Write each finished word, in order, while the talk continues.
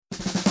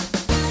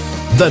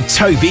The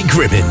Toby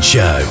Gribbin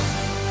Show.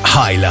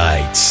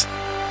 Highlights.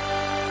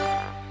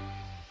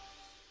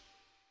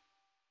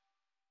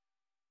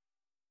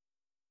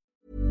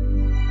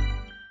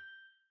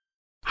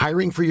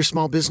 Hiring for your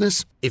small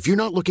business? If you're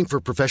not looking for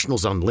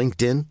professionals on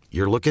LinkedIn,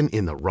 you're looking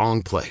in the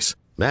wrong place.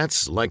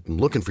 That's like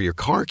looking for your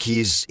car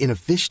keys in a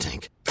fish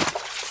tank.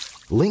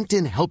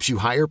 LinkedIn helps you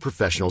hire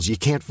professionals you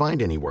can't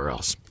find anywhere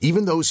else,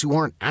 even those who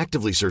aren't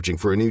actively searching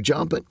for a new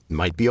job but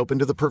might be open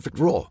to the perfect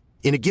role.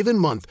 In a given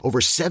month, over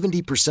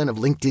 70% of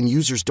LinkedIn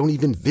users don't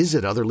even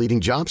visit other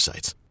leading job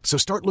sites. So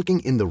start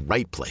looking in the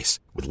right place.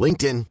 With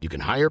LinkedIn, you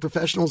can hire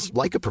professionals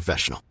like a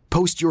professional.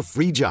 Post your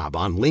free job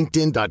on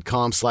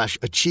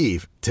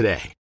linkedin.com/achieve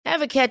today.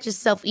 Ever catch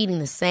yourself eating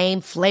the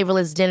same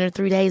flavorless dinner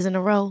 3 days in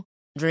a row?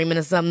 Dreaming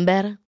of something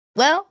better?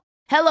 Well,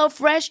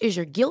 HelloFresh is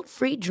your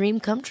guilt-free dream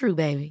come true,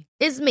 baby.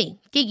 It's me,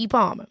 Keke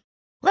Palmer.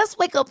 Let's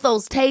wake up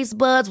those taste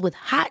buds with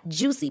hot,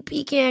 juicy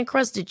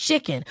pecan-crusted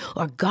chicken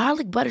or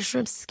garlic butter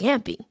shrimp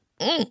scampi.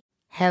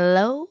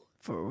 Hello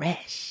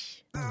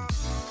Fresh.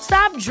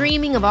 Stop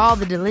dreaming of all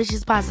the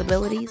delicious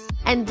possibilities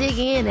and dig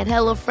in at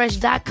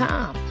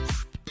HelloFresh.com.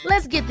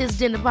 Let's get this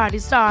dinner party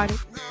started.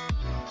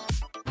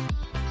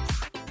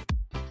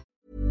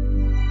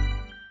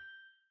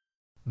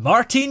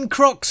 Martine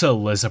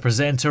Croxall is a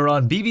presenter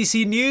on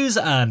BBC News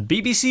and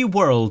BBC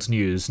World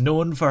News,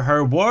 known for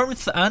her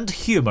warmth and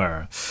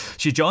humour.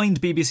 She joined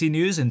BBC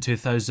News in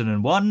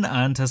 2001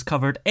 and has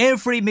covered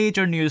every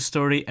major news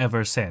story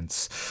ever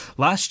since.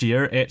 Last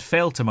year, it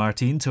fell to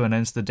Martine to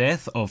announce the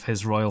death of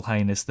His Royal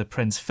Highness the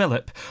Prince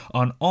Philip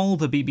on all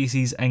the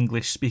BBC's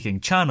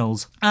English-speaking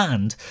channels,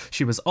 and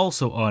she was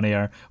also on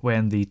air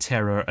when the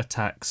terror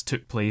attacks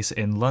took place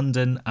in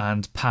London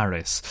and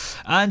Paris.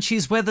 And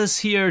she's with us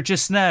here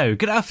just now.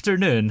 Good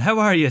afternoon. How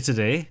are you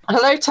today?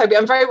 Hello, Toby.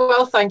 I'm very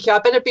well, thank you. I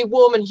better be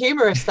warm and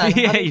humorous then.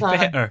 Yeah, you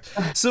better.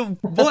 So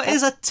what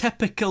is a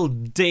typical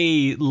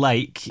day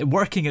like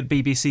working at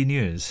BBC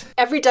News?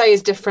 Every day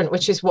is different,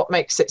 which is what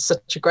makes it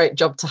such a great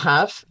job to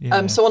have.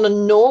 Yeah. So on a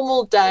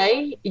normal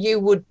day, you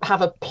would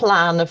have a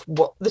plan of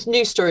what the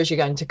news stories you're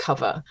going to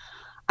cover.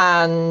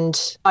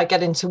 And I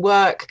get into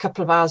work a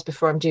couple of hours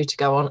before I'm due to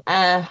go on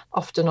air,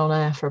 often on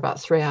air for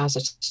about 3 hours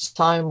at a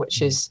time,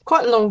 which is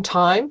quite a long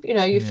time. You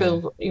know, you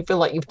feel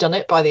like you've done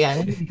it by the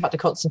end. You've had to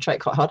concentrate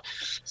quite hard.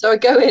 So I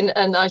go in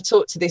and I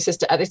talk to the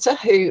assistant editor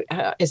who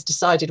has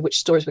decided which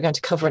stories we're going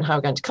to cover and how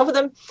we're going to cover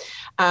them.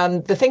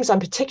 And the things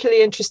I'm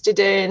particularly interested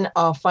in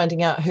are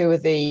finding out who are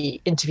the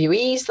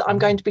interviewees that I'm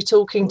going to be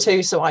talking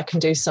to, so I can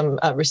do some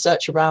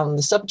research around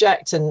the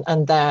subject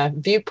and their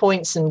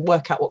viewpoints and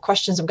work out what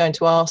questions I'm going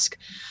to ask.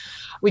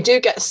 We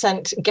do get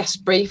sent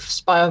guest briefs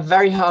by our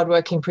very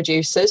hardworking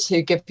producers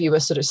who give you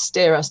a sort of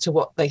steer as to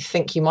what they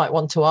think you might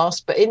want to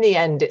ask. But in the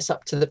end, it's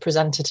up to the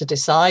presenter to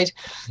decide.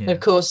 Yeah. And of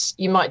course,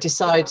 you might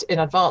decide in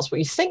advance what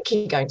you think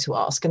you're going to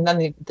ask, and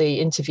then the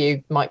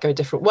interview might go a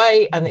different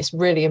way. And it's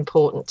really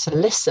important to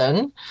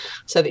listen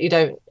so that you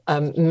don't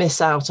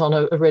miss out on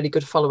a really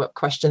good follow-up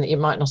question that you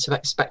might not have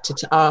expected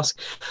to ask.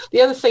 The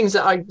other things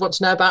that I want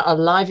to know about are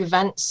live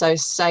events. So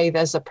say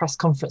there's a press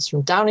conference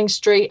from Downing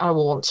Street. I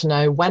will want to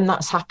know when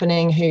that's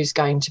happening, who's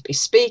going to be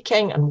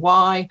speaking and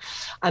why.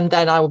 And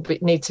then I will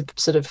need to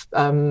sort of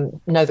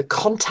know the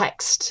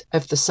context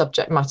of the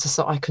subject matter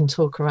so I can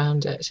talk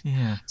around it.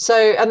 Yeah. So,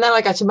 and then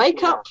I go to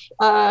makeup.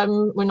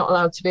 We're not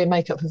allowed to be in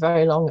makeup for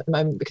very long at the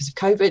moment because of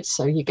COVID.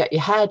 So you get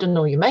your hair done and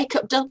all your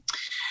makeup done.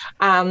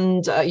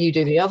 And you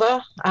do the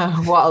other,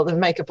 while the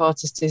makeup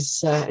artist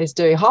is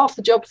doing half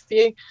the job for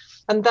you.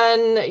 And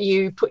then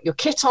you put your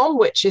kit on,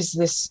 which is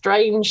this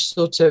strange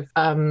sort of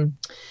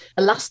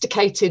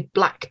elasticated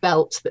black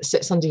belt that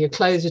sits under your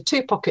clothes with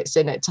 2 pockets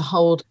in it to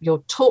hold your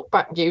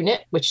talkback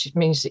unit, which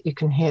means that you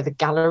can hear the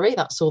gallery.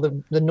 That's all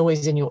the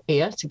noise in your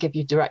ear to give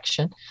you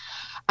direction.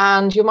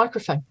 And your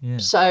microphone. Yeah.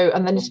 So,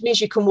 and then it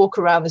means you can walk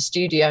around the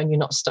studio and you're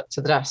not stuck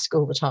to the desk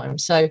all the time.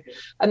 So,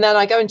 and then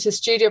I go into the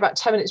studio about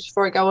 10 minutes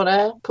before I go on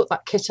air, put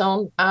that kit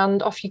on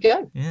and off you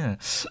go. Yeah.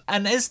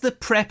 And is the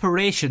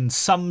preparation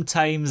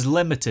sometimes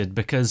limited?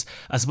 Because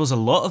I suppose a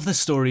lot of the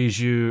stories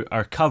you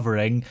are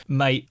covering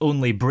might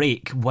only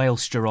break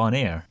whilst you're on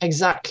air.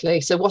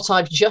 Exactly. So what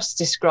I've just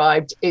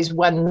described is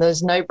when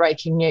there's no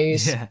breaking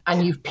news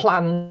and you've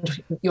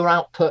planned your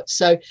output.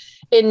 So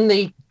in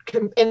the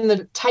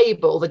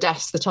table, the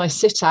desk that I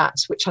sit at,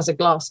 which has a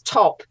glass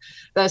top,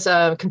 there's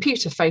a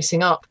computer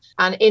facing up,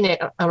 and in it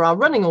are our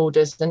running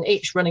orders, and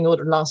each running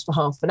order lasts for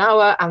half an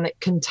hour, and it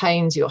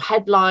contains your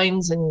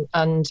headlines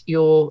and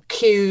your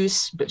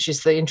cues, which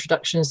is the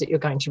introductions that you're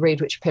going to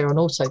read, which appear on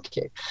auto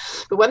cue.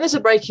 But when there's a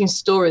breaking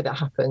story that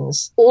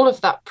happens, all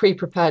of that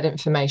pre-prepared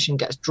information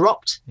gets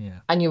dropped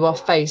and you are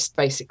faced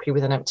basically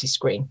with an empty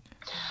screen.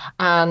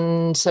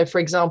 And so, for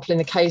example, in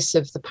the case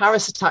of the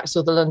Paris attacks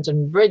or the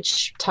London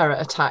Bridge terror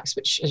attacks,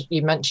 which, as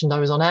you mentioned, I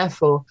was on air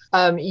for,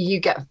 you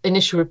get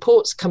initial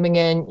reports coming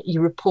in,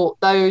 you report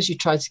those, you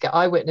try to get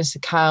eyewitness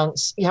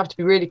accounts. You have to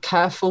be really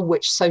careful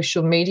which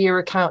social media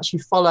accounts you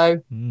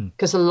follow,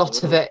 because a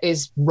lot of it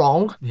is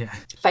wrong,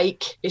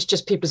 fake. It's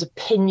just people's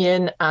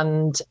opinion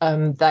and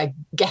their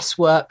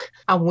guesswork,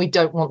 and we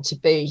don't want to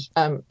be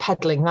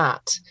peddling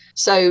that.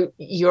 So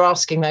you're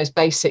asking those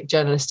basic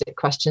journalistic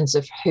questions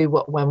of who,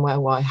 what, when, where,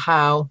 why,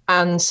 how.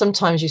 And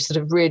sometimes you're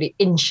sort of really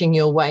inching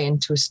your way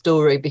into a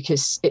story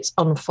because it's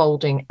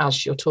unfolding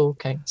as you're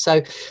talking.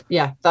 So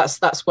yeah,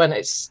 that's when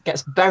it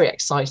gets very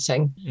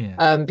exciting,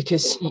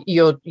 because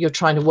you're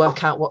trying to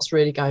work out what's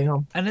really going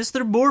on. And is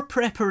there more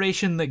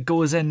preparation that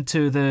goes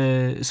into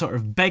the sort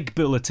of big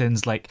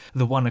bulletins like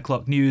the 1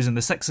 o'clock news and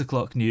the 6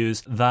 o'clock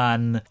news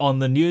than on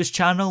the news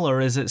channel, or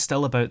is it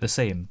still about the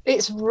same?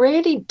 It's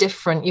really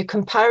different. You're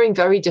comparing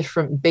very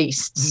different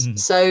beasts.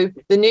 So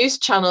the news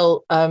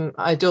channel,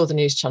 I adore the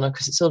news channel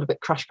because it's all a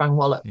bit crash bang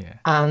wallop,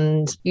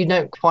 and you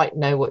don't quite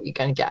know what you're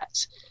going to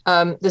get.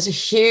 There's a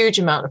huge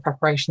amount of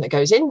preparation that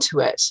goes into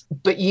it,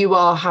 but you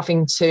are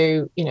having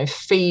to,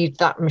 feed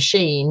that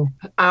machine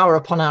hour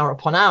upon hour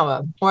upon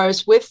hour.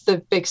 Whereas with the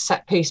big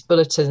set piece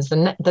bulletins,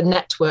 the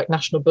network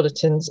national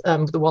bulletins,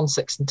 the 1,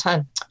 6 and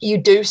 10, you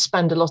do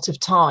spend a lot of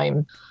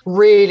time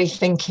really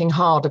thinking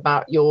hard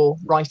about your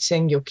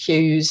writing, your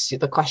cues,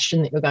 the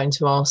question that you're going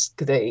to ask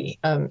the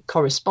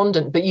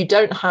correspondent, but you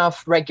don't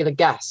have regular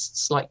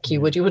guests like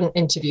you would. You wouldn't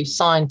interview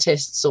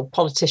scientists or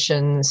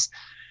politicians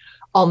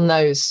on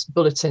those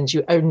bulletins.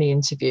 You only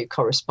interview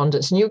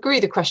correspondents, and you agree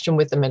the question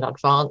with them in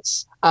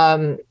advance,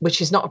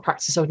 which is not a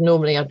practice I would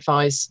normally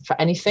advise for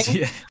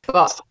anything.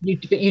 But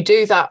you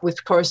do that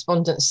with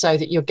correspondents so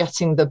that you're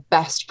getting the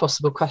best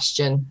possible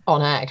question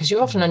on air, because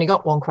you've often only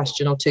got one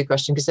question or two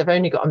questions because they've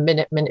only got a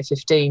minute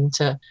 15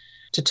 to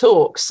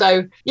talk.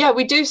 So yeah,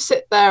 we do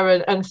sit there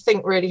and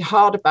think really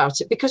hard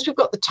about it because we've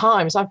got the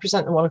times. I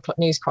present the 1 o'clock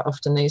news quite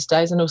often these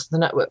days, and also the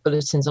network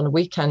bulletins on a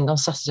weekend on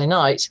Saturday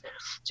night.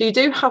 So you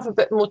do have a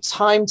bit more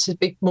time to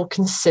be more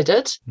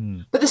considered,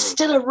 but there's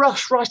still a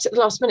rush right at the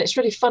last minute. It's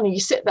really funny.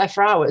 You sit there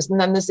for hours and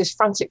then there's this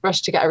frantic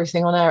rush to get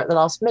everything on air at the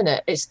last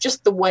minute. It's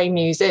just the way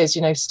news is,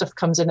 stuff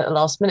comes in at the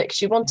last minute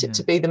because you want it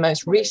to be the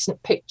most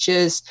recent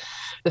pictures,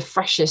 the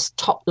freshest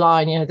top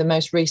line, the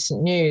most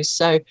recent news.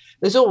 So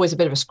there's always a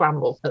bit of a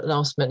scramble at the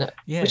last minute,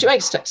 which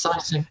makes it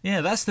exciting.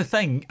 Yeah, that's the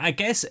thing. I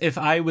guess if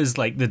I was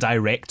like the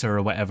director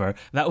or whatever,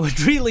 that would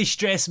really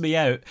stress me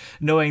out,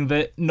 knowing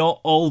that not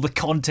all the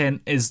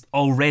content is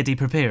already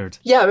prepared.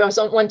 Yeah,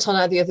 I went on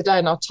air the other day,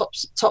 and our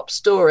top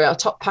story, our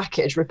top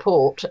package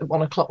report at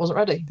 1 o'clock wasn't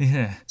ready.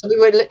 Yeah, so we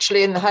were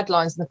literally in the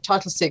headlines and the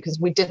title sequence.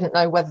 We didn't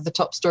know whether the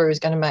top story was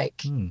going to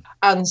make,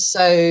 and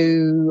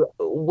so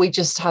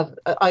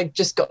I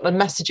just got a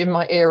message in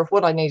my ear of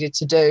what I needed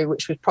to do,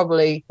 which would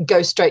probably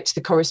go straight to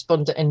the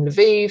correspondent in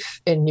Lviv,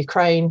 in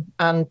Ukraine,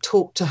 and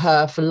talk to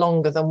her for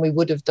longer than we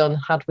would have done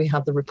had we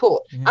had the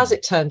report. As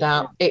it turned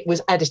out, it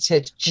was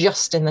edited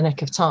just in the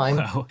nick of time.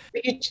 Wow.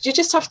 But you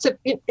just have to,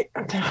 it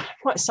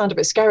might sound a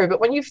bit scary,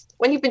 but when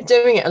you've been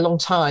doing it a long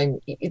time,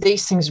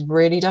 these things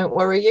really don't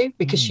worry you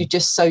because you're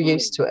just so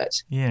used to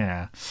it.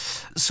 Yeah.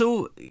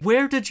 So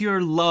where did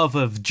your love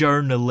of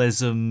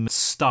journalism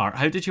start?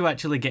 How did you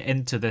actually get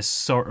into this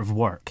sort of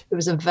work? It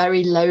was a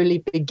very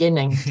lowly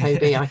beginning,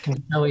 Toby, I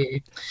can tell you.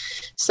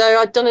 So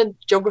I'd done a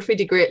geography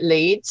degree at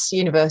Leeds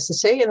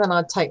University, and then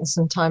I'd taken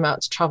some time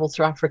out to travel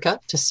through Africa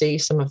to see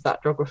some of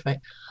that geography.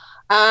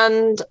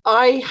 And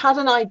I had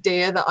an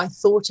idea that I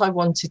thought I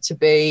wanted to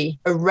be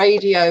a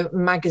radio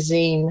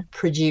magazine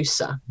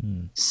producer.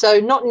 So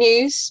not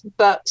news,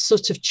 but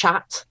sort of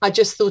chat. I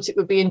just thought it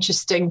would be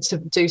interesting to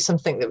do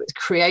something that was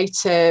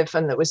creative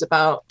and that was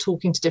about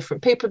talking to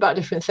different people about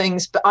different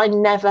things. But I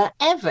never,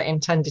 ever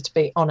intended to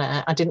be on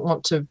air. I didn't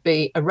want to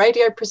be a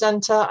radio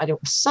presenter.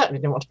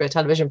 Certainly didn't want to be a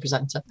television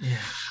presenter. Yeah.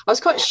 I was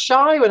quite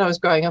shy when I was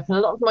growing up, and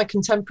a lot of my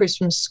contemporaries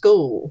from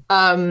school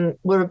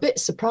were a bit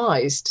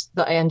surprised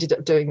that I ended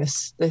up doing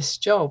this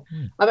job.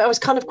 I mean, I was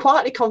kind of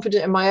quietly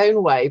confident in my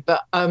own way,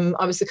 but I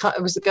was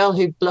the girl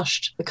who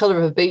blushed the colour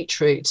of a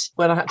beetroot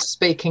when I had to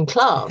speak in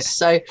class.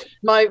 So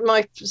my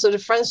sort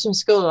of friends from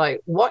school are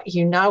like, "What,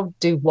 you now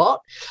do what?"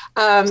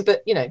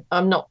 But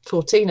I'm not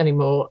 14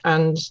 anymore,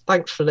 and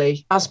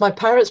thankfully, as my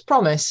parents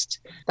promised,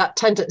 that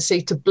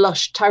tendency to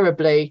blush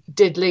terribly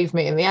did leave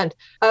me in the end.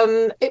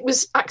 It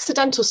was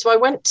accidental. So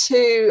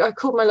I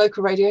called my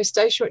local radio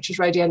station, which was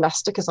Radio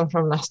Leicester, because I'm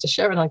from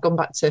Leicestershire, and I'd gone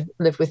back to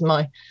live with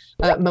my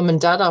mum and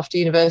dad after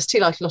university,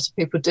 like a lot of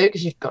people do,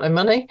 because you've got no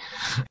money.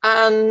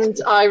 And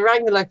I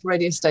rang the local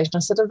radio station. I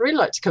said, "I'd really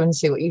like to come and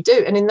see what you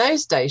do." And in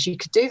those days, you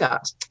could do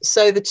that.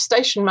 So the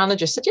station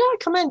manager said, "Yeah,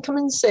 come in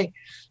and see."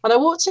 And I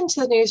walked into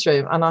the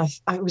newsroom, and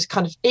I was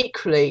kind of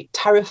equally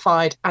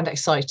terrified and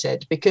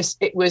excited because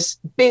it was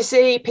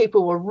busy.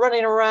 People were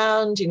running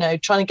around,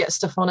 trying to get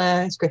stuff on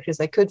air as quickly as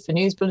they could for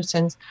news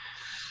bulletins.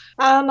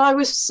 And I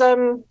was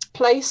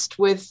placed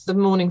with the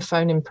morning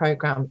phone-in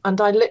programme,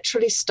 and I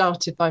literally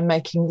started by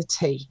making the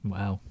tea.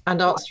 Wow.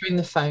 And answering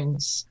the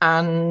phones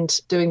and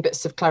doing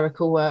bits of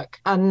clerical work.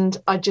 And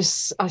I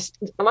was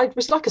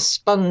like a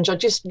sponge. I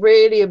just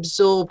really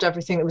absorbed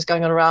everything that was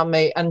going on around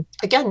me. And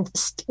again,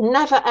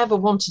 never, ever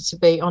wanted to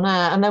be on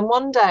air. And then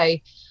one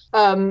day,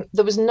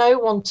 there was no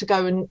one to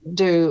go and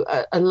do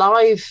a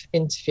live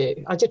interview.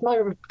 I did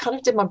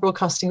my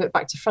broadcasting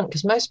back to front,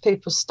 because most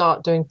people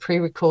start doing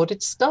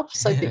pre-recorded stuff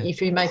so that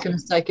if you make a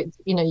mistake,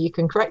 you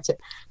can correct it.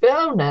 But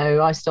oh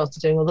no, I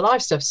started doing all the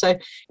live stuff. So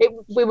there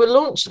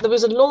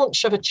was a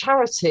launch of a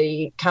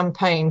charity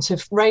campaign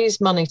to raise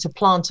money to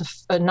plant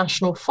a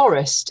national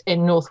forest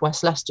in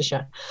northwest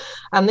Leicestershire.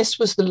 And this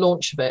was the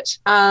launch of it.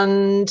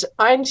 And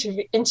I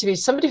interviewed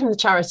somebody from the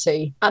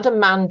charity and a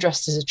man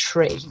dressed as a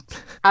tree.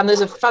 And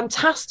there's a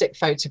fantastic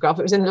photograph.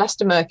 It was in the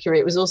Leicester Mercury.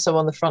 It was also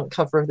on the front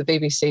cover of the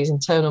BBC's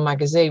internal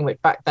magazine,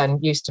 which back then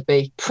used to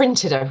be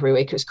printed every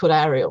week. It was called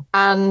Ariel,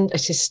 and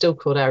it is still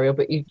called Ariel,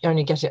 but you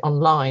only get it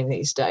online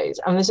these days.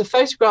 And there's a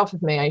photograph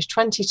of me, aged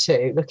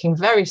 22, looking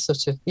very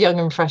sort of young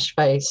and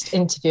fresh-faced,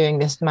 interviewing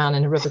this man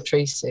in a rubber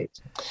tree suit.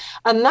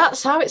 And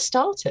that's how it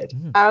started.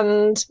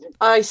 And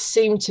I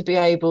seemed to be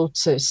able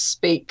to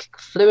speak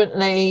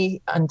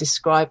fluently and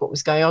describe what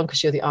was going on,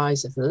 because you're the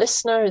eyes of the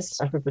listener, as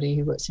everybody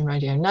who works in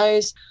radio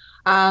knows.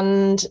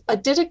 And I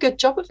did a good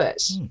job of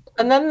it.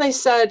 And then they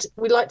said,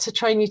 we'd like to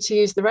train you to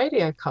use the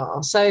radio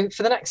car. So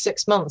for the next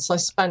 6 months, I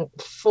spent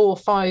 4,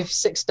 5,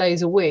 6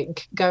 days a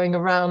week going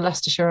around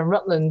Leicestershire and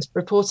Rutland,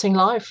 reporting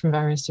live from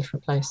various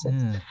different places.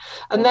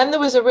 And then there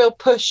was a real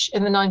push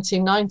in the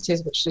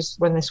 1990s, which is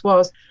when this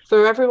was,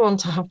 for everyone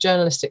to have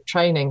journalistic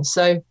training.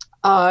 So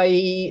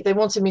they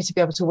wanted me to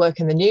be able to work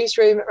in the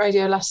newsroom at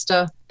Radio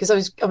Leicester, because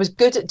I was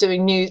good at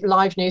doing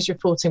live news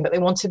reporting, but they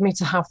wanted me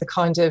to have the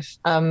kind of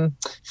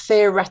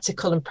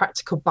theoretical and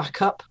practical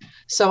backup.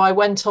 So I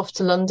went off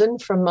to London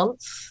for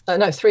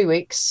 3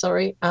 weeks,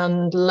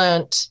 and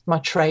learnt my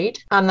trade.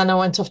 And then I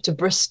went off to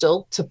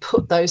Bristol to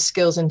put those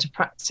skills into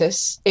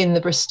practice in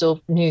the Bristol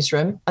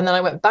newsroom. And then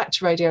I went back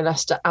to Radio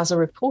Leicester as a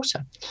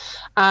reporter.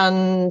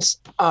 And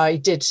I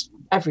did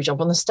every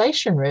job on the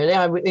station, really.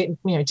 I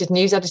did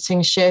news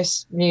editing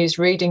shifts, news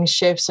reading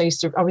shifts.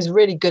 I was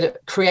really good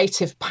at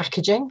creative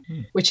packaging,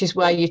 which is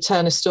where you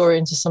turn a story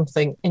into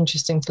something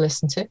interesting to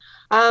listen to.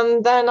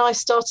 And then I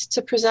started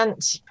to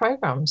present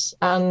programmes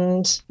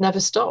and never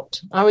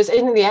stopped.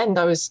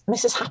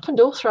 This has happened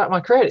all throughout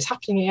my career. It's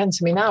happening again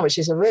to me now, which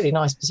is a really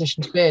nice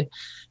position to be in.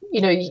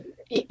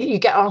 You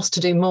get asked to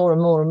do more and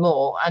more and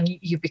more, and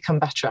you become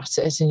better at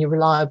it, and you're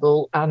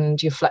reliable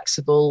and you're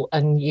flexible,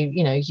 and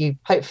you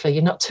hopefully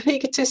you're not too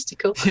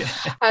egotistical,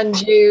 and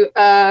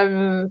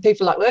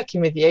people like working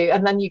with you,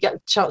 and then you get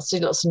a chance to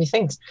do lots of new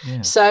things.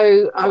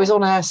 So I was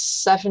on air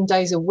 7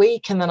 days a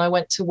week, and then I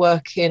went to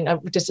work in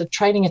just a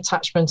training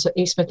attachment at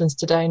East Midlands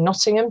Today in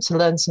Nottingham to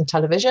learn some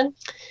television,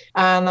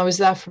 and I was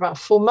there for about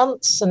 4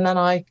 months, and then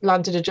I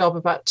landed a job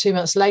about 2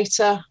 months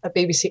later at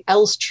BBC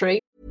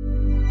Elstree.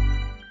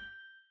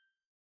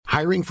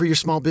 Hiring for your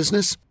small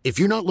business? If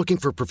you're not looking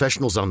for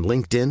professionals on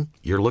LinkedIn,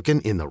 you're looking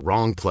in the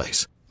wrong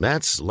place.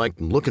 That's like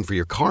looking for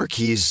your car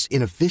keys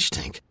in a fish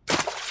tank.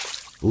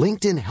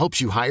 LinkedIn helps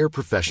you hire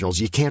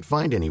professionals you can't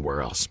find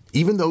anywhere else,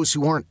 even those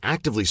who aren't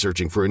actively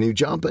searching for a new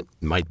job but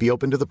might be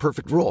open to the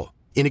perfect role.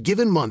 In a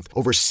given month,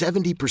 over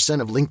 70%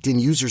 of LinkedIn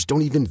users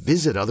don't even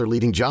visit other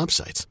leading job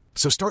sites.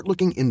 So start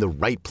looking in the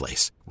right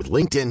place. With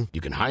LinkedIn, you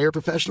can hire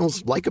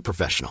professionals like a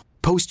professional.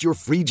 Post your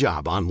free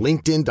job on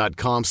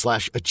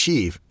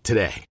linkedin.com/achieve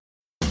today.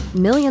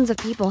 Millions of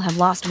people have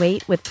lost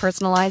weight with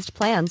personalized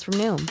plans from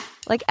Noom.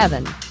 Like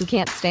Evan, who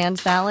can't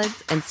stand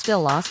salads and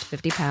still lost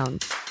 50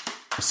 pounds.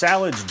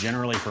 Salads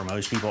generally for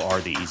most people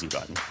are the easy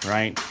button,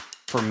 right?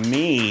 For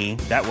me,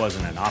 that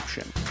wasn't an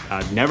option.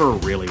 I never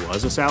really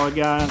was a salad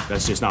guy.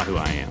 That's just not who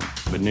I am.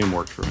 But Noom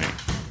worked for me.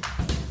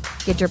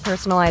 Get your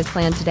personalized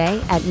plan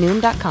today at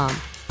Noom.com.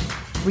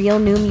 Real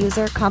Noom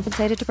user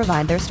compensated to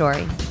provide their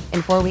story.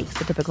 In 4 weeks,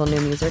 the typical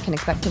Noom user can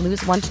expect to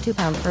lose 1 to 2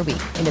 pounds per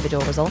week.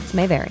 Individual results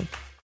may vary.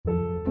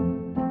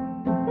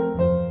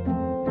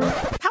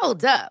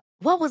 Hold up.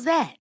 What was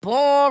that?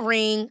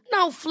 Boring.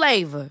 No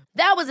flavor.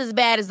 That was as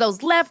bad as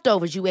those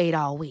leftovers you ate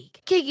all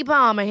week. Keke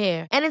Palmer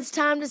here, and it's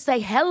time to say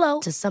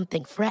hello to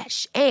something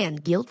fresh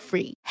and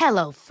guilt-free.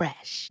 Hello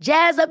Fresh.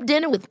 Jazz up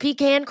dinner with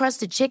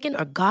pecan-crusted chicken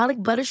or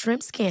garlic butter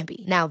shrimp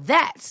scampi. Now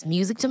that's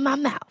music to my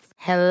mouth.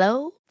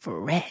 Hello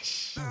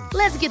Fresh.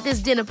 Let's get this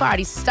dinner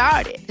party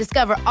started.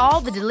 Discover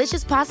all the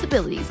delicious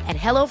possibilities at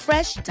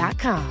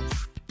HelloFresh.com.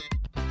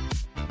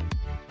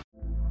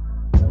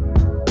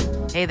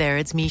 Hey there,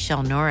 it's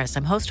Michelle Norris.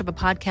 I'm host of a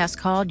podcast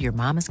called Your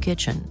Mama's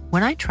Kitchen.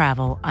 When I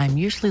travel, I'm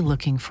usually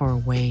looking for a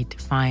way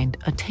to find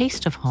a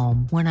taste of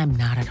home when I'm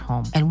not at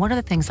home. And one of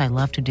the things I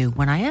love to do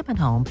when I am at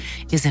home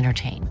is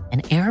entertain.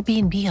 And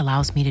Airbnb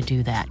allows me to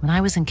do that. When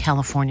I was in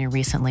California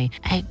recently,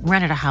 I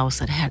rented a house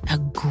that had a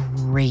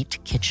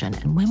great kitchen.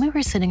 And when we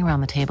were sitting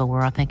around the table, we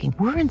were all thinking,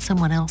 we're in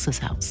someone else's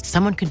house.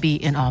 Someone could be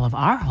in all of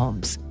our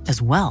homes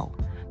as well.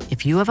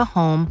 If you have a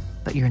home,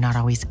 but you're not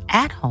always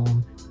at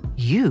home,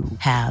 you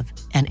have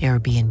an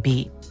Airbnb.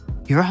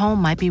 Your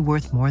home might be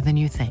worth more than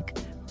you think.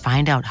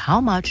 Find out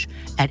how much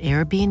at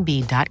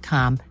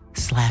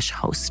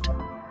airbnb.com/host.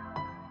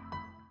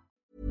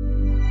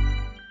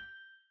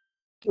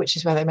 Which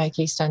is where they make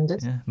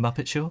EastEnders. Yeah,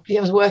 Muppet Show.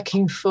 I was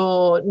working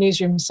for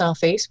Newsroom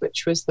Southeast,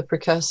 which was the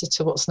precursor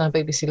to what's now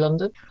BBC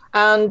London.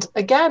 And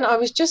again, I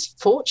was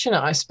just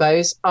fortunate, I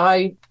suppose.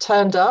 I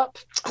turned up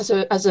as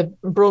a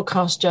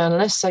broadcast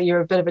journalist, so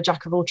you're a bit of a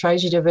jack of all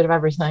trades, you do a bit of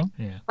everything.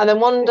 Yeah. And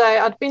then one day,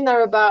 I'd been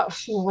there about,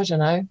 I don't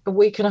know, a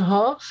week and a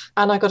half,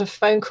 and I got a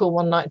phone call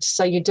one night to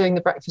say, you're doing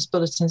the breakfast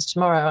bulletins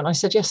tomorrow. And I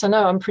said, yes, I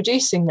know, I'm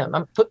producing them,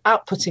 I'm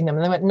outputting them.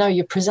 And they went, no,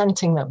 you're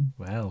presenting them.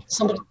 Wow.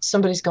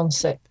 Somebody's gone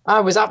sick. I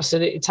was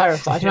absolutely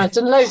terrified. And I'd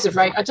done loads of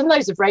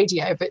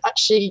radio, but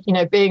actually,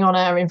 being on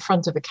air in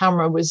front of a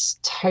camera was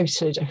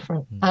totally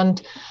different.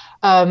 And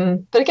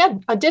but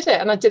again, I did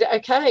it, and I did it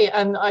okay,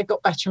 and I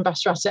got better and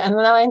better at it, and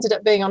then I ended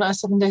up being on air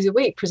 7 days a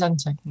week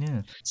presenting.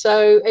 Yeah.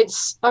 So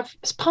it's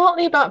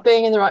partly about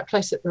being in the right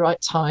place at the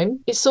right time.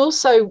 It's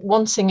also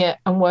wanting it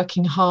and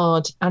working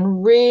hard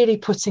and really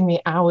putting the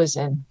hours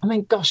in. I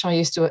mean, gosh, I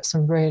used to work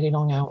some really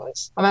long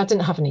hours. I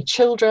didn't have any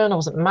children, I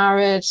wasn't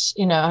married,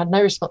 I had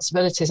no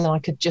responsibilities, and I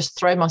could just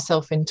throw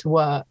myself into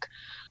work.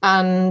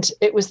 And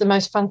it was the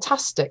most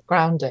fantastic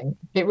grounding.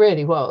 It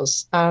really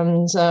was.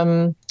 And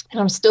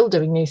I'm still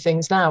doing new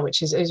things now,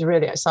 which is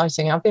really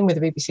exciting. I've been with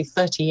the BBC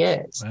 30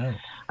 years. Wow.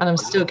 And I'm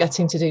still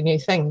getting to do new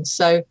things.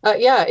 So,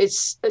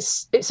 it's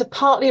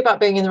partly about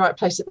being in the right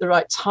place at the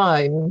right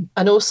time,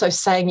 and also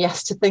saying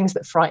yes to things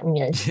that frighten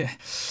you. Yeah.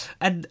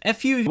 And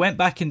if you went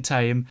back in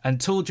time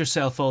and told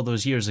yourself all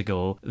those years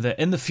ago that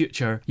in the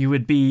future you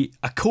would be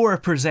a core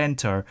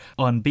presenter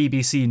on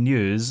BBC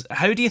News,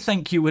 how do you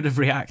think you would have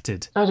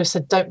reacted? I would have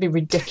said, don't be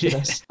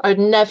ridiculous. I would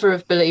never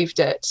have believed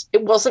it.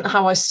 It wasn't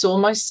how I saw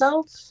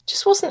myself. It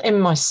just wasn't in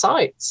my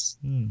sights.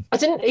 I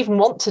didn't even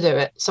want to do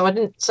it. So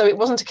it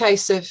wasn't a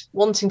case of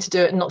wanting to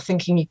do it and not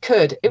thinking you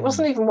could. It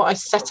wasn't even what I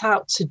set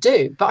out to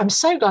do, but I'm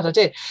so glad I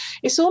did.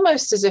 It's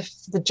almost as if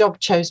the job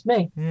chose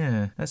me.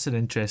 Yeah, that's an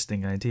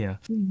interesting idea.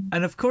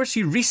 And of course,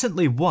 you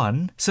recently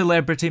won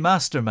Celebrity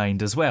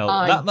Mastermind as well.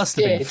 That must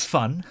have been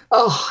fun.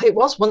 Oh, it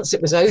was once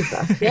it was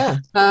over. Yeah.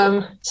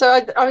 So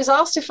I was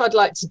asked if I'd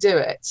like to do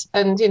it,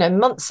 and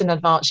months in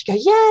advance you go,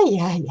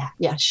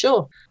 yeah,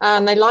 sure.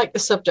 And they liked the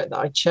subject that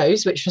I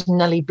chose, which was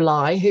Nellie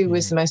Bly, who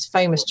was the most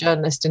famous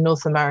journalist in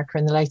North America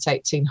in the late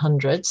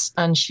 1800s,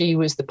 and she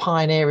was the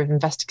pioneer of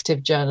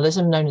investigative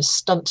journalism, known as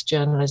stunt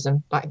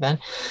journalism back then.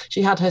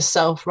 She had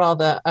herself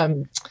rather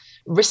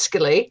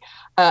riskily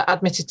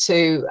admitted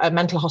to a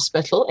mental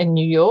hospital in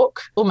New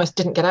York, almost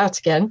didn't get out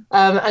again.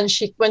 And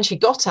when she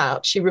got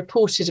out, she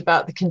reported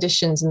about the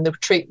conditions and the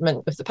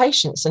treatment of the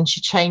patients, and she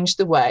changed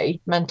the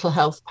way mental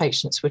health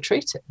patients were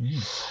treated.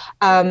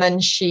 And then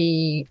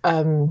she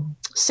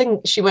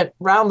went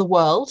round the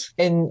world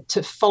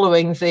into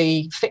following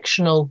the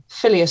fictional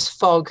Phileas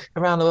Fogg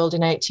around the world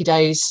in 80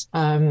 days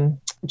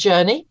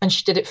journey, and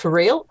she did it for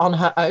real on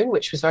her own,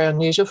 which was very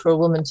unusual for a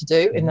woman to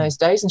do in those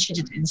days, and she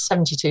did it in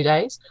 72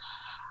 days.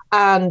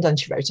 And then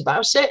she wrote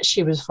about it.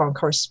 She was a foreign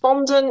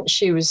correspondent.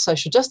 She was a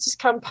social justice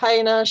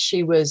campaigner.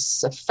 She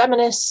was a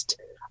feminist.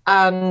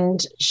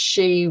 And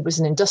she was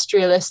an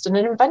industrialist and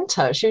an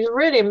inventor. She was a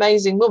really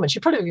amazing woman.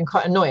 She'd probably been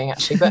quite annoying,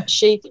 actually, but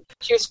she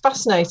was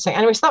fascinating.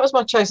 Anyway, so that was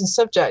my chosen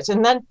subject.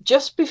 And then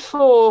just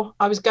before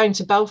I was going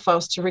to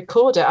Belfast to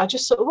record it, I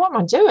just thought, what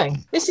am I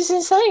doing? This is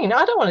insane.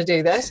 I don't want to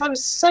do this. I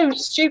was so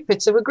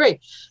stupid to agree.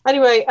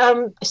 Anyway,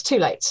 it's too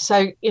late.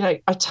 So,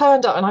 I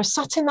turned up and I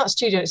sat in that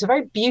studio. It's a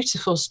very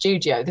beautiful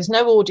studio. There's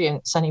no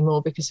audience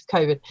anymore because of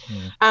COVID.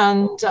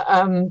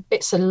 And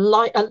it's an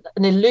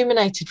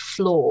illuminated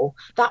floor.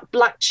 That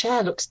black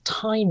chair looks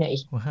tiny.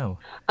 Wow.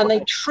 And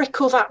they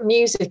trickle that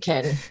music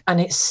in,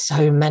 and it's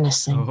so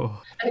menacing.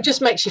 And it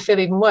just makes you feel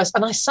even worse.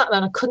 And I sat there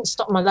and I couldn't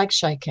stop my legs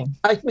shaking.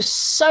 I was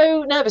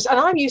so nervous. And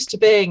I'm used to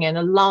being in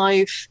a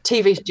live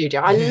TV studio.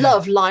 I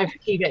love live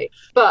TV.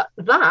 But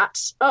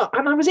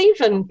and I was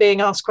even being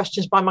asked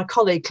questions by my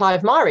colleague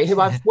Clive Myrie, who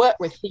I've worked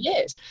with for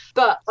years.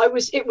 But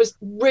it was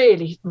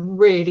really,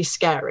 really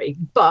scary.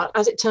 But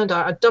as it turned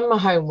out, I'd done my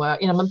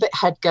homework. I'm a bit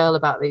head girl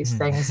about these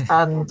things.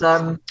 And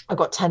I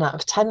got 10 out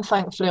of 10,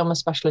 thankfully, on my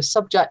specialist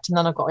subject. And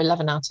then I got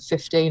 11 out of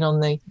 15 on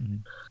the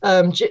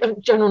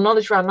general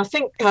knowledge round. And I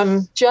think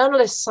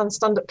journalists and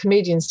stand-up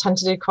comedians tend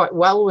to do quite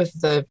well with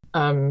the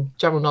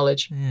general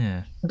knowledge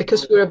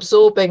because we're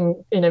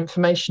absorbing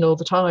information all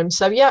the time.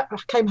 So I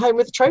came home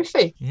with a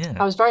trophy.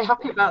 I was very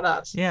happy about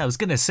that. I was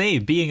going to say,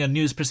 being a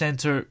news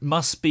presenter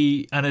must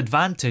be an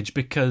advantage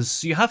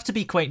because you have to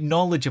be quite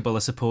knowledgeable, I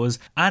suppose,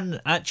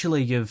 and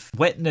actually you've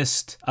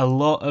witnessed a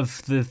lot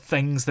of the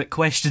things that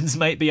questions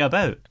might be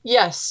about.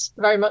 Yes,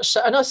 very much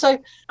so. And also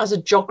as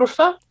a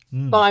geographer,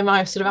 by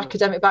my sort of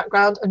academic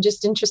background. I'm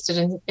just interested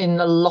in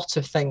a lot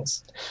of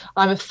things.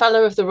 I'm a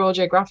fellow of the Royal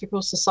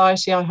Geographical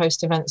Society. I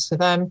host events for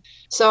them.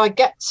 So I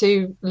get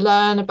to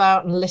learn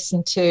about and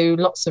listen to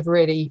lots of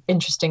really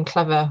interesting,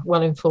 clever,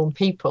 well-informed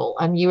people,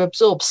 and you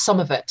absorb some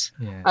of it.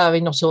 Yeah. I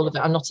mean, not all of it.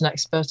 I'm not an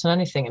expert on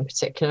anything in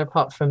particular,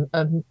 apart from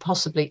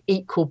possibly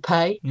equal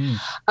pay.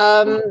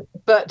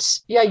 But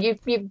yeah,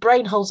 your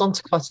brain holds on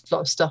to quite a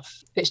lot of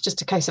stuff. It's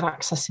just a case of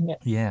accessing it.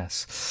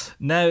 Yes.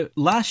 Now,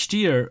 last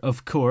year,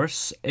 of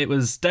course, it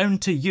was down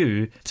to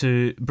you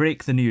to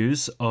break the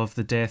news of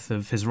the death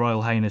of His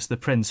Royal Highness the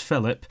Prince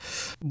Philip.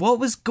 What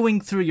was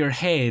going through your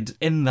head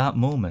in that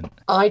moment?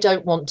 I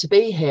don't want to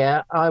be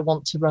here. I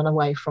want to run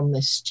away from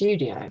this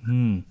studio,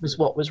 was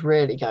what was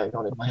really going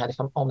on in my head, if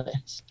I'm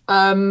honest.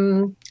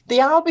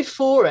 The hour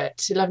before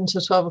it, 11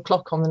 till 12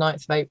 o'clock on the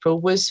 9th of April,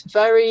 was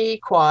very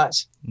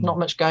quiet. Not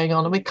much going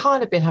on. And we'd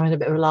kind of been having a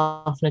bit of a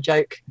laugh and a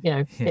joke,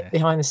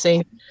 behind the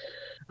scene.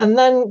 And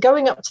then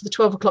going up to the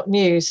 12 o'clock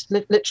news,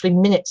 literally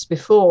minutes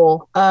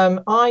before,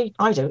 I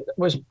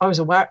was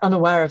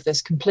unaware of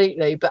this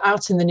completely, but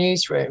out in the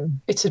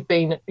newsroom, it had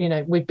been,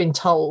 we'd been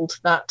told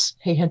that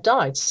he had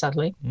died,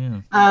 sadly.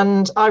 Yeah.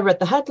 And I read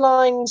the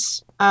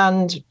headlines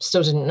and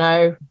still didn't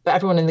know, but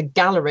everyone in the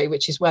gallery,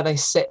 which is where they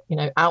sit,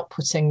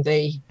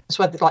 outputting it's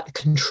where like the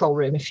control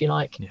room, if you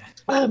like.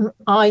 Yeah.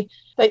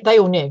 They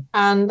all knew.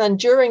 And then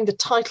during the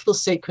title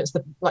sequence,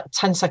 the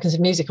 10 seconds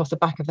of music off the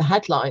back of the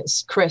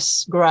headlines,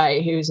 Chris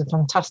Gray, who's a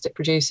fantastic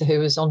producer who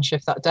was on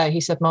shift that day,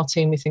 he said,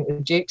 "Martine, we think the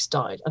Duke's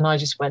died." And I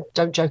just went,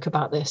 "Don't joke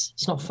about this.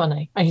 It's not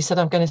funny." And he said,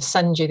 "I'm going to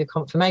send you the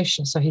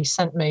confirmation." So he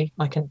sent me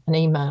like an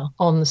email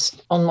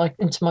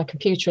into my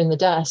computer in the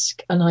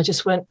desk. And I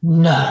just went,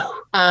 "No."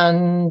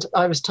 And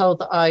I was told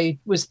that I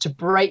was to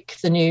break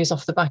the news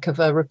off the back of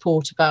a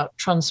report about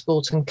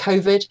transport and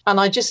COVID. And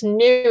I just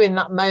knew in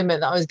that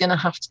moment that I was going to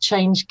have to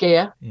change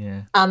gear,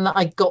 and that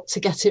I got to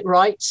get it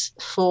right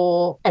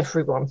for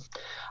everyone.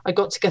 I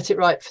got to get it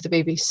right for the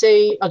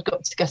BBC. I'd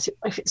got to get it.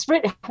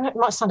 It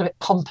might sound a bit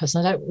pompous,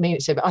 and I don't mean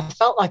it to, but I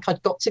felt like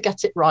I'd got to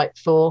get it right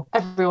for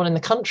everyone in the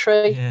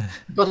country. Yeah.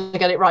 Got to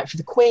get it right for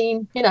the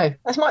Queen.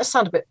 This might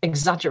sound a bit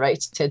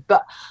exaggerated,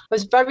 but I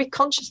was very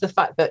conscious of the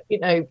fact that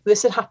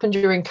this had happened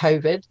during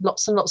COVID.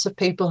 Lots and lots of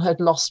people had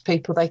lost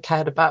people they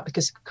cared about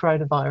because of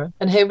coronavirus,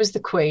 and here was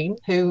the Queen,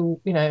 who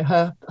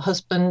her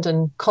husband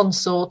and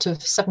consort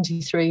of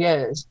 73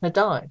 years had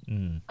died.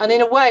 And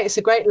in a way, it's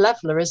a great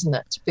leveler, isn't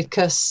it?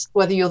 Because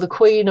whether you're the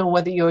Queen or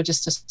whether you're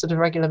just a sort of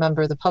regular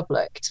member of the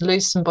public, to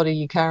lose somebody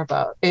you care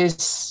about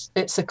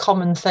it's a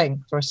common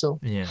thing for us all.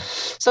 Yeah.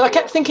 So I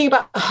kept thinking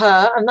about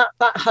her, and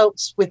that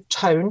helps with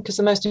tone, because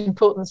the most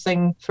important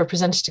thing for a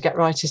presenter to get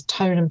right is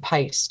tone and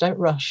pace. Don't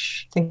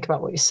rush. Think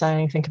about what you're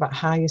saying. Think about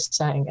how you're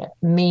saying it.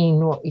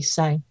 Mean what you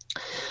say.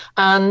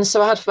 And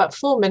so I had about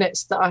 4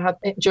 minutes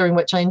during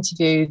which I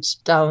interviewed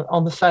down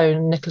on the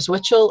phone Nicholas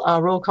Witchell,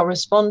 our royal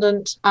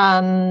correspondent,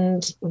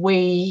 and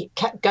we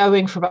kept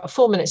going for about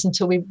 4 minutes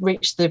until we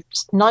reached the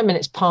 9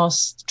 minutes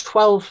past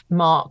 12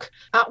 mark,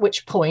 at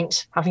which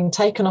point, having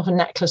taken off a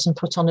necklace and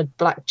put on a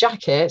black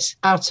jacket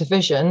out of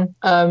vision,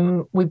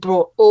 we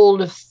brought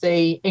all of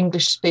the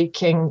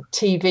English-speaking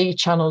TV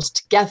channels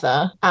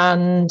together,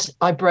 and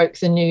I broke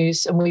the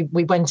news, and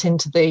we went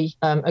into the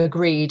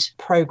agreed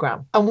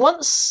programme. And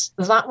once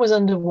that was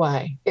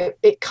underway,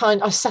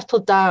 I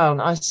settled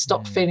down. I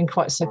stopped feeling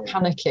quite so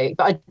panicky,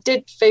 but I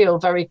did feel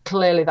very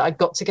clearly that I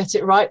got to get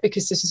it right,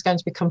 because this was going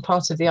to become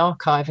part of the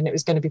archive and it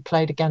was going to be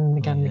played again and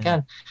again and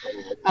again.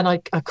 And I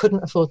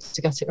couldn't afford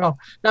to get it wrong.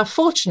 Now,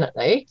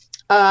 fortunately,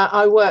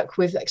 I work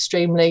with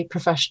extremely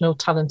professional,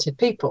 talented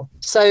people.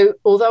 So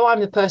although I'm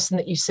the person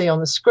that you see on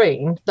the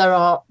screen, there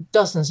are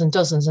dozens and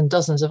dozens and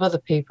dozens of other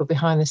people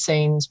behind the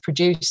scenes,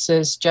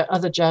 producers,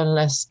 other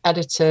journalists,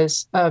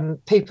 editors,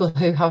 people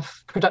who have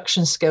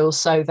production skills.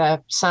 So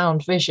they're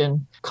sound,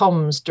 vision,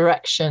 comms,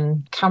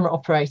 direction, camera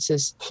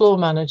operators, floor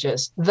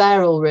managers.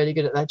 They're all really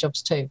good at their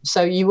jobs too.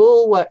 So you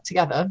all work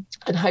together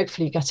and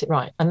hopefully you get it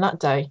right. And that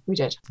day we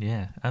did.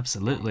 Yeah,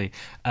 absolutely.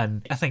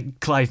 And I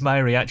think Clive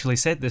Myrie actually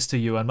said this to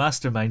you on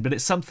Mastermind, but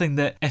it's something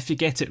that if you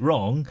get it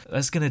wrong,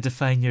 that's going to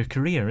define your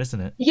career,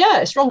 isn't it? Yeah,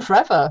 it's wrong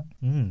forever.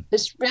 And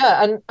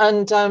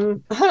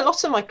a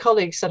lot of my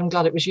colleagues said, "I'm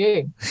glad it was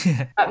you."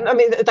 I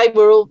mean,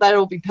 they'll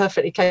all be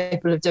perfectly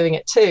capable of doing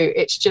it too.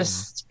 It's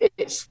just,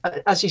 it's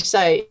as you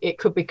say, it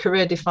could be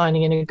career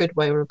defining in a good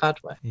way or a bad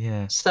way.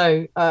 Yeah.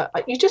 So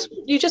you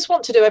just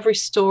want to do every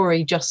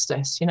story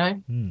justice,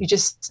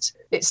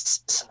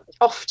 it's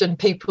often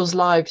people's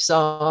lives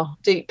are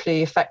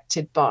deeply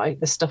affected by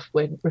the stuff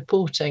we're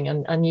reporting,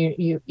 and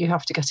you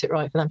have to get it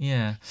right for them.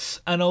 Yeah.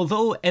 And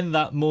although in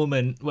that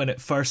moment when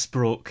it first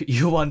broke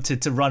you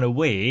wanted to run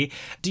away,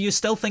 do you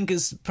still think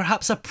it's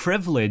perhaps a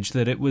privilege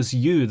that it was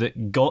you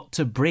that got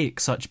to break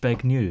such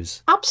big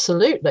news?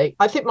 Absolutely.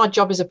 I think my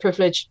job is a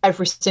privilege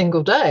every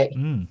single day,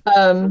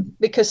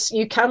 because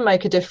you can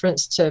make a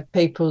difference to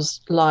people's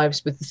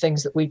lives with the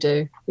things that we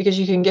do, because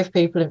you can give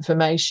people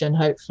information,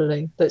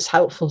 hopefully, that's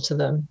helpful to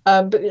them.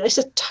 but it's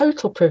a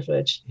total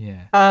privilege.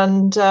 Yeah.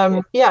 And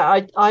I'm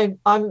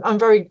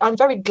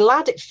very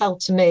glad it fell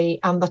to me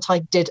and that I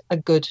did a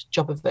good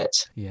job of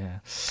it. Yeah.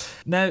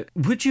 Now,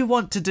 would you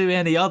want to do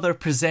any other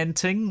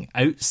presenting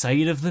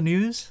outside of the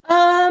news?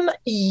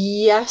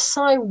 Yes,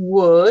 I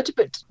would,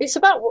 but it's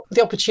about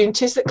the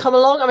opportunities that come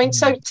along. I mean,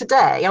 so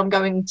today I'm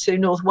going to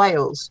North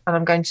Wales and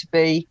I'm going to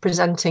be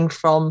presenting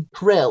from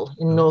Rhyl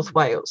in North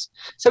Wales.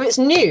 So it's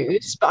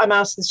news, but I'm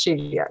out of the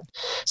studio.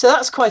 So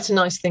that's quite a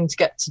nice thing to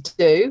get to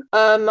do.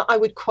 I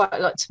would quite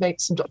like to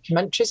make some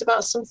documentaries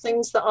about some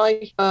things that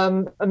I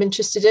am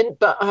interested in,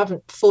 but I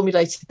haven't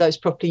formulated those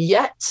properly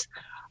yet.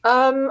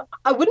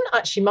 I wouldn't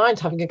actually mind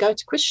having a go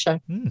to quiz show.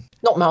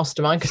 Not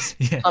Mastermind, because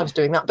I was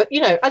doing that, but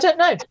I don't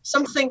know,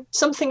 something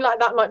like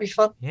that might be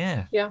fun.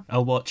 Yeah yeah,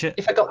 I'll watch it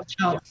if I got the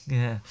chance.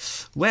 Yeah.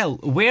 Well,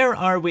 where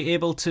are we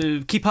able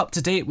to keep up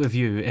to date with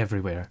you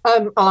everywhere?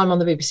 I'm on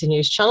the BBC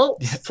News channel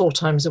 4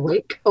 times a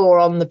week, or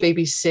on the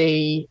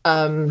BBC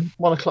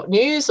 1 o'clock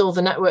news, or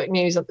the network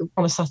news on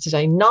a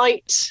Saturday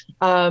night.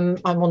 I'm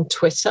on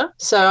Twitter,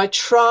 so I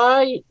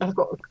try.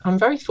 I'm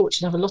very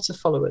fortunate to have a lot of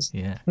followers.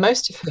 Yeah,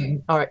 most of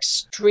whom are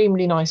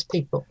extremely nice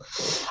people,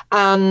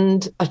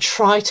 and I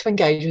try to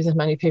engage with as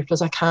many people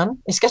as I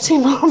can. It's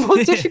getting more and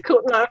more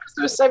difficult now because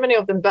there are so many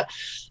of them, but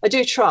I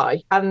do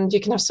try, and you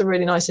can have some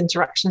really nice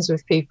interactions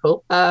with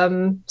people.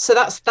 So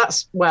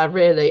that's where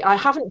really I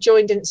haven't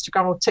joined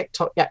Instagram or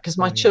TikTok yet because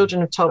my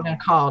children have told me I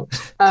can't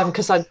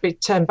because I'd be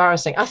too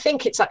embarrassing. I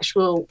think it's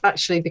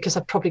actually because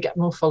I'd probably get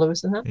more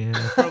followers than that.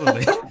 Yeah,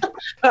 probably.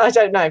 I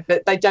don't know,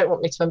 but they don't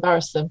want me to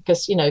embarrass them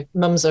because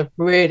mums are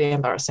really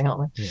embarrassing,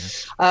 aren't they?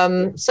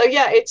 So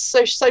it's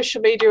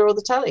social media or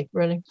the telly,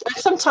 really.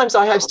 Sometimes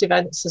I host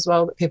events as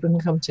well that people can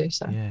come to.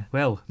 So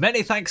well,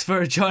 many thanks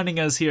for joining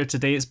us here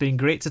today. It's been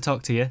great to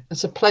talk to you.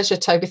 It's a pleasure,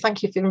 Toby.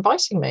 Thank you for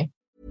inviting me.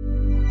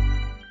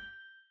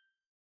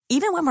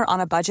 Even when we're on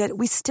a budget,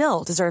 we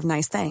still deserve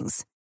nice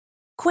things.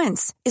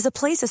 Quince is a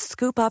place to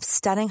scoop up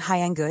stunning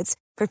high-end goods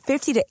for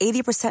 50 to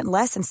 80%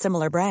 less than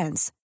similar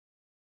brands.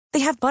 They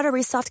have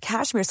buttery soft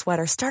cashmere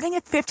sweaters starting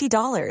at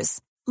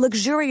 $50,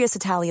 luxurious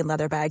Italian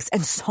leather bags,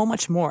 and so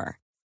much more.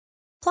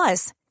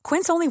 Plus,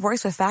 Quince only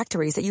works with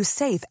factories that use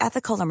safe,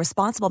 ethical, and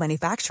responsible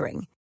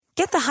manufacturing.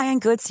 Get the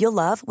high-end goods you'll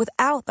love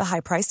without the high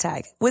price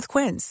tag with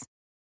Quince.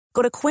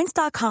 Go to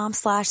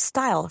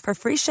quince.com/style for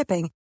free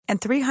shipping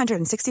and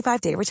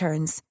 365-day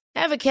returns.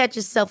 Ever catch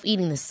yourself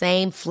eating the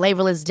same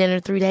flavorless dinner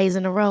 3 days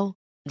in a row?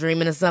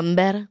 Dreaming of something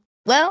better?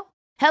 Well,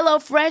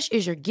 HelloFresh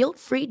is your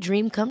guilt-free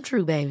dream come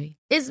true, baby.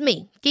 It's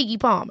me, Keke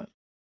Palmer.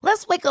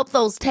 Let's wake up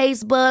those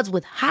taste buds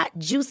with hot,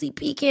 juicy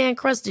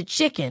pecan-crusted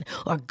chicken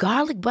or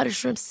garlic butter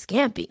shrimp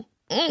scampi.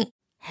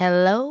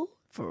 Hello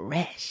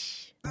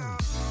Fresh.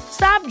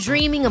 Stop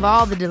dreaming of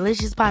all the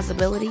delicious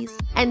possibilities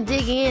and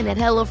dig in at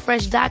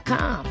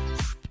HelloFresh.com.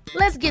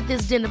 Let's get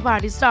this dinner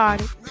party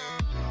started.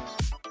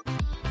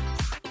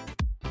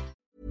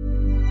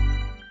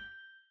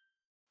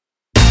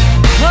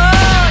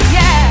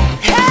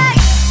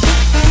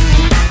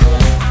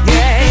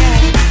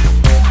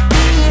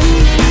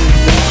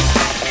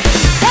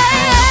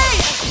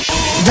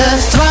 The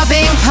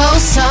throbbing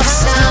pulse of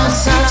sound.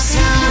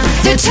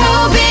 The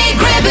Toby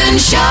Gribbon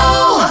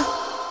Show.